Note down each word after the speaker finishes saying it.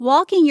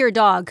Walking your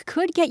dog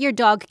could get your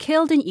dog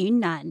killed in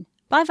Yunnan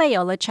by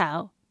Viola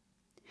Chow.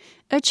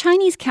 A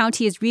Chinese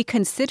county is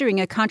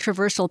reconsidering a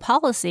controversial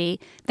policy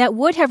that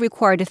would have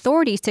required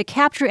authorities to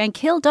capture and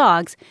kill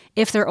dogs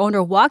if their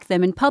owner walked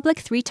them in public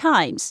 3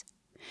 times.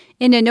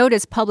 In a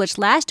notice published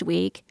last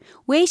week,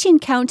 Weixin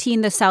County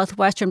in the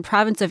southwestern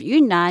province of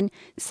Yunnan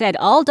said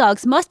all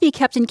dogs must be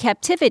kept in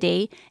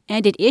captivity,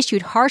 and it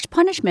issued harsh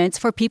punishments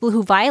for people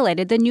who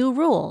violated the new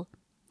rule.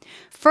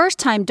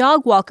 First-time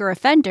dog walker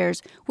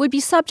offenders would be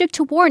subject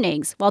to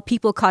warnings, while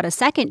people caught a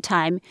second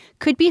time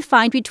could be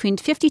fined between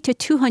 50 to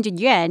 200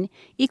 yuan,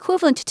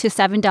 equivalent to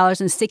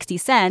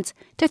 $7.60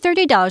 to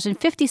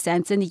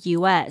 $30.50 in the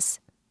U.S.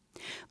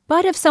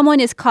 But if someone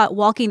is caught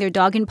walking their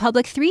dog in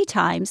public 3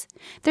 times,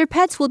 their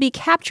pets will be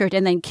captured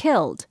and then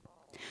killed.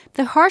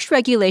 The harsh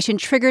regulation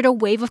triggered a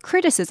wave of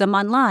criticism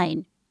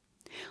online.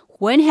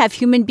 "When have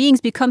human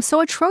beings become so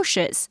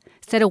atrocious?"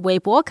 said a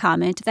Weibo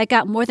comment that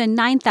got more than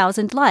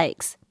 9,000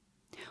 likes.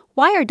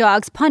 "Why are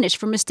dogs punished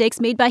for mistakes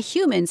made by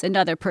humans?"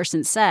 another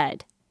person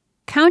said.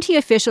 County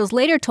officials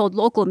later told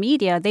local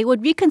media they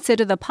would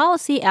reconsider the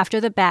policy after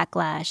the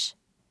backlash.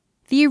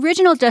 The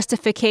original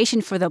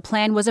justification for the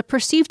plan was a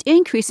perceived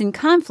increase in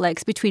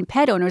conflicts between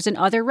pet owners and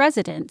other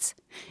residents,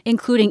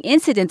 including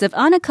incidents of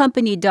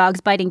unaccompanied dogs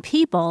biting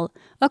people,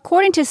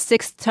 according to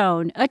Sixth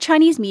Tone, a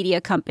Chinese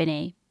media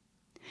company.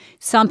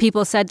 Some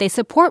people said they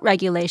support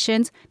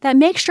regulations that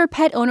make sure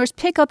pet owners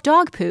pick up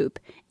dog poop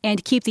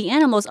and keep the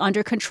animals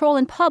under control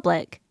in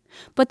public,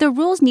 but the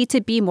rules need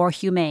to be more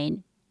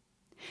humane.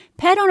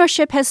 Pet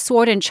ownership has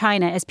soared in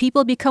China as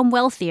people become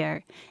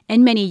wealthier,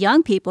 and many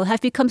young people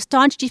have become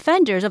staunch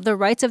defenders of the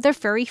rights of their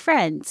furry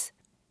friends.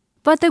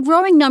 But the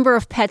growing number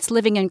of pets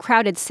living in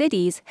crowded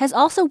cities has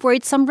also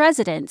worried some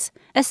residents,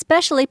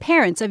 especially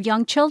parents of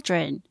young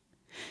children.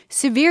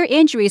 Severe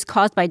injuries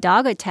caused by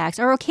dog attacks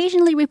are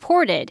occasionally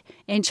reported,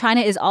 and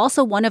China is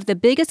also one of the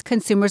biggest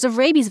consumers of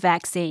rabies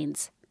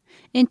vaccines.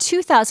 In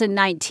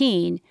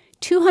 2019,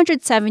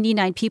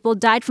 279 people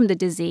died from the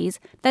disease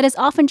that is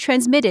often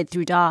transmitted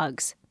through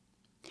dogs.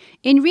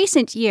 In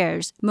recent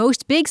years,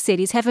 most big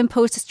cities have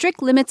imposed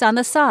strict limits on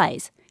the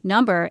size,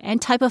 number,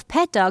 and type of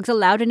pet dogs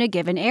allowed in a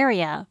given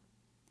area.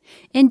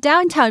 In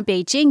downtown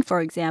Beijing, for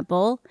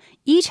example,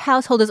 each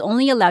household is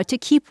only allowed to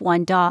keep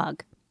 1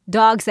 dog.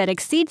 Dogs that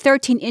exceed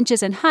 13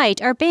 inches in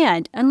height are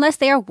banned unless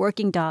they are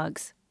working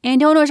dogs,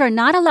 and owners are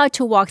not allowed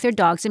to walk their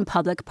dogs in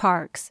public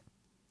parks.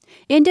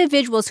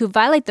 Individuals who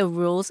violate the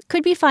rules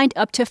could be fined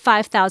up to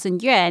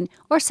 5,000 yuan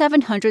or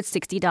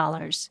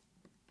 $760.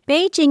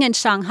 Beijing and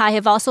Shanghai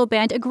have also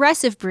banned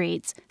aggressive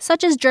breeds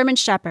such as German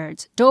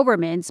Shepherds,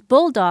 Dobermans,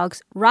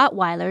 Bulldogs,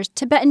 Rottweilers,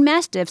 Tibetan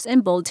Mastiffs,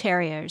 and Bull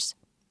Terriers.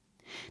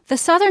 The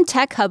southern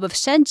tech hub of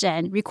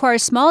Shenzhen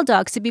requires small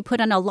dogs to be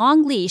put on a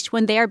long leash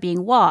when they are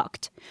being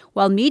walked,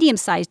 while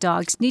medium-sized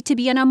dogs need to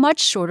be on a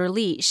much shorter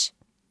leash.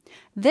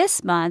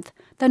 This month,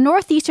 the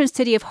northeastern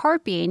city of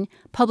Harbin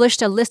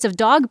published a list of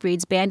dog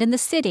breeds banned in the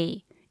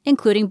city,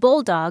 including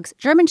Bulldogs,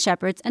 German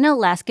Shepherds, and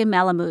Alaskan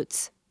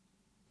Malamutes.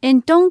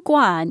 In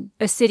Dongguan,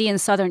 a city in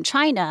southern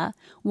China,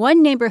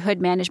 one neighborhood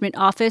management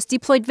office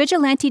deployed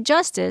vigilante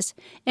justice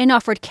and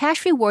offered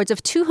cash rewards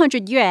of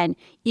 200 yuan,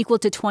 equal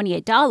to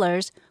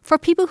 $28, for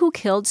people who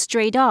killed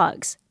stray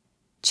dogs.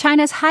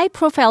 China's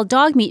high-profile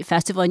dog meat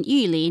festival in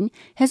Yulin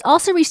has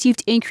also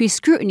received increased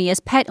scrutiny as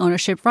pet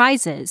ownership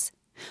rises.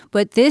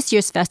 But this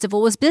year's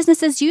festival was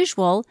business as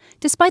usual,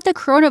 despite the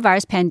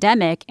coronavirus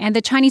pandemic and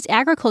the Chinese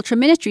Agriculture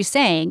Ministry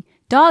saying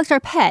dogs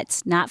are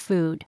pets, not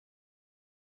food.